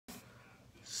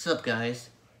Sup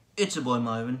guys, it's your boy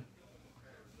Marvin,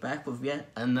 back with yet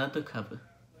another cover.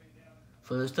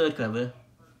 For this third cover,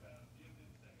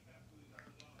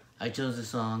 I chose the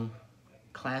song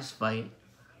Class Fight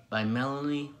by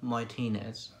Melanie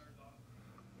Martinez.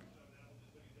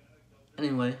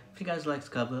 Anyway, if you guys like this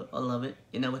cover or love it,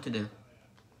 you know what to do.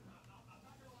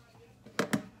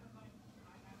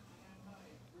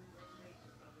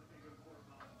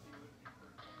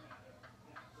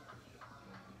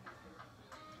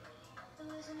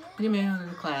 Came in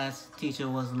the class, teacher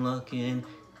wasn't looking.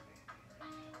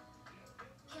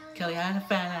 Kelly had a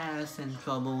fat ass and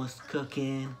trouble was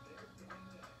cooking.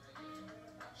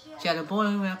 She had a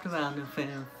boy wrapped around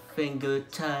her finger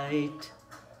tight.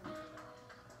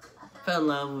 Fell in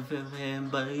love with him,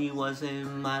 but he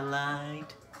wasn't my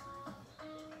light.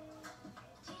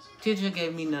 Teacher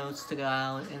gave me notes to go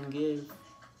out and give.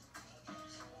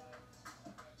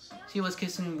 She was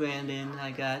kissing Brandon,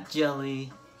 I got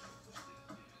jelly.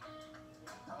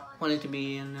 Wanted to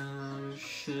be in her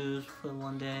shoes for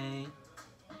one day.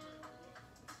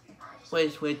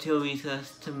 Wait till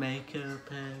recess to make her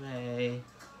pay.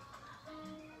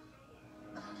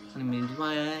 I mean,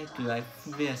 do I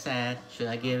feel sad? Should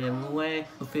I give him away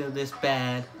or feel this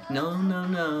bad? No, no,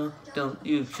 no, don't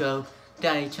you choke.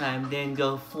 Daddy chimed in,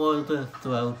 go for the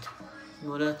throat.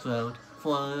 For the throat,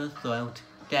 for the throat.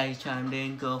 Daddy chimed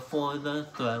in, go for the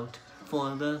throat.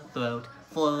 For the throat,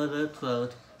 for the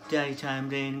throat. Daddy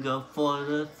chimed in, go for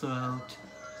the throat.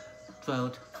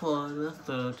 Throat, for the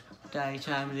throat. Daddy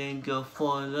chimed in, go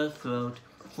for the throat.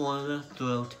 For the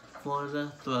throat, for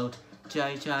the throat.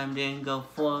 Daddy chimed in, go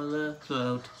for the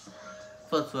throat.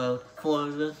 For throat, for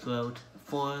the throat.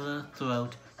 For the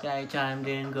throat. Daddy chimed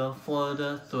in, go for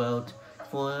the throat.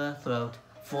 For the throat,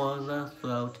 for the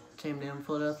throat. Chimed in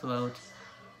for the throat.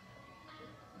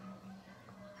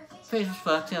 Face was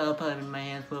fucked up and my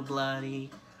hands were bloody.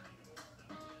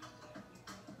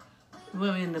 We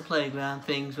were in the playground,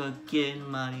 things were getting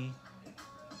muddy.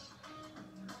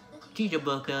 Teacher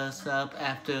broke us up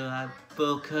after I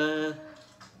broke her.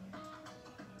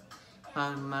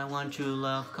 My one true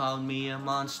love called me a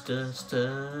monster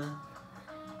stir.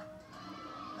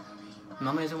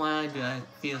 No reason why do I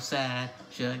feel sad.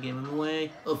 Should I give him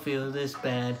away or feel this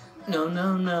bad? No,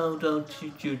 no, no, don't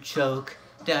you choke.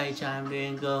 Daddy chimed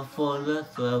in, go for the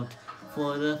throat.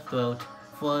 For the throat,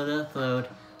 for the throat.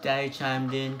 Daddy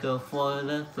chimed in, go for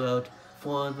the throat.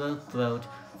 For the throat,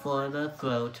 for the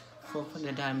throat. For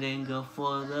the chimed in, go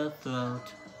for the throat.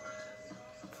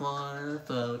 For the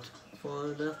throat, for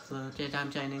the throat. Daddy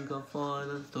chimed in, go for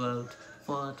the throat.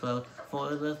 For the throat,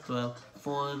 for the throat.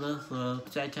 For the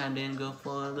throat. Daddy chimed in, go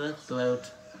for the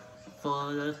throat.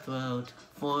 For the throat,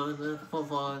 for the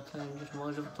throat.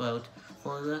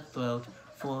 For the throat,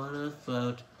 for the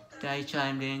throat. Daddy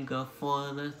chimed in, go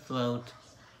for the throat.